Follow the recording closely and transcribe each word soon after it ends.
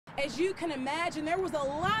As you can imagine, there was a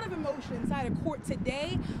lot of emotion inside of court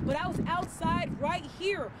today, but I was outside right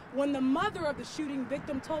here when the mother of the shooting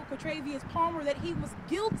victim told Quatravius Palmer that he was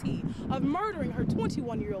guilty of murdering her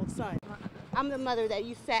 21-year-old son. I'm the mother that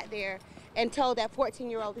you sat there and told that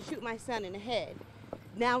 14-year-old to shoot my son in the head.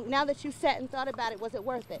 Now that you sat and thought about it, was it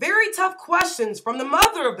worth it? Very tough questions from the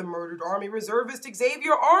mother of the murdered Army reservist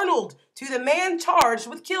Xavier Arnold to the man charged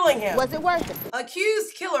with killing him. Was it worth it?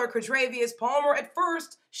 Accused killer Quatravius Palmer at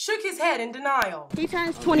first shook his head in denial. He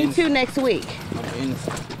turns 22 next week. I'm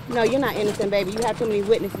innocent. No, you're not innocent, baby. You have too many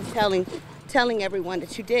witnesses telling everyone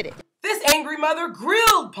that you did it. This angry mother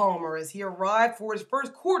grilled Palmer as he arrived for his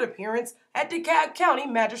first court appearance at DeKalb County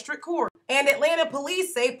Magistrate Court. And Atlanta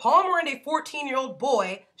police say Palmer and a 14-year-old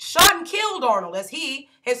boy shot and killed Arnold as he,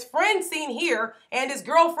 his friend seen here, and his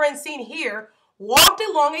girlfriend seen here, walked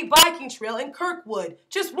along a biking trail in Kirkwood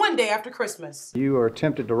just one day after Christmas. You are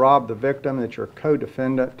attempted to rob the victim, that your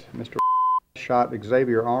co-defendant, Mr. shot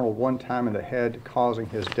Xavier Arnold one time in the head, causing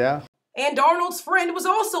his death. And Arnold's friend was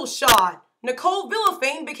also shot. Nicole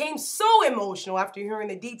Villafane became so emotional after hearing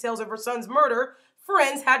the details of her son's murder,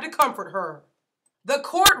 friends had to comfort her. The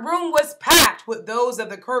courtroom was packed with those of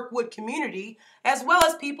the Kirkwood community, as well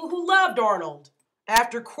as people who loved Arnold.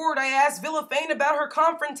 After court, I asked Villafane about her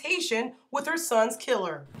confrontation with her son's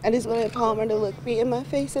killer. I just wanted Palmer to look me in my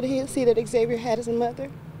face so that he'd see that Xavier had his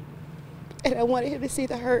mother. And I wanted him to see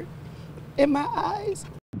the hurt in my eyes.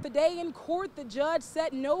 Today in court, the judge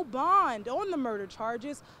set no bond on the murder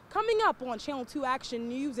charges. Coming up on Channel 2 Action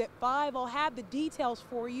News at 5, I'll have the details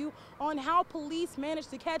for you on how police managed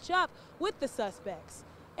to catch up with the suspects.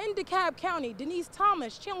 In DeKalb County, Denise,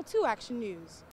 Channel 2 Action News.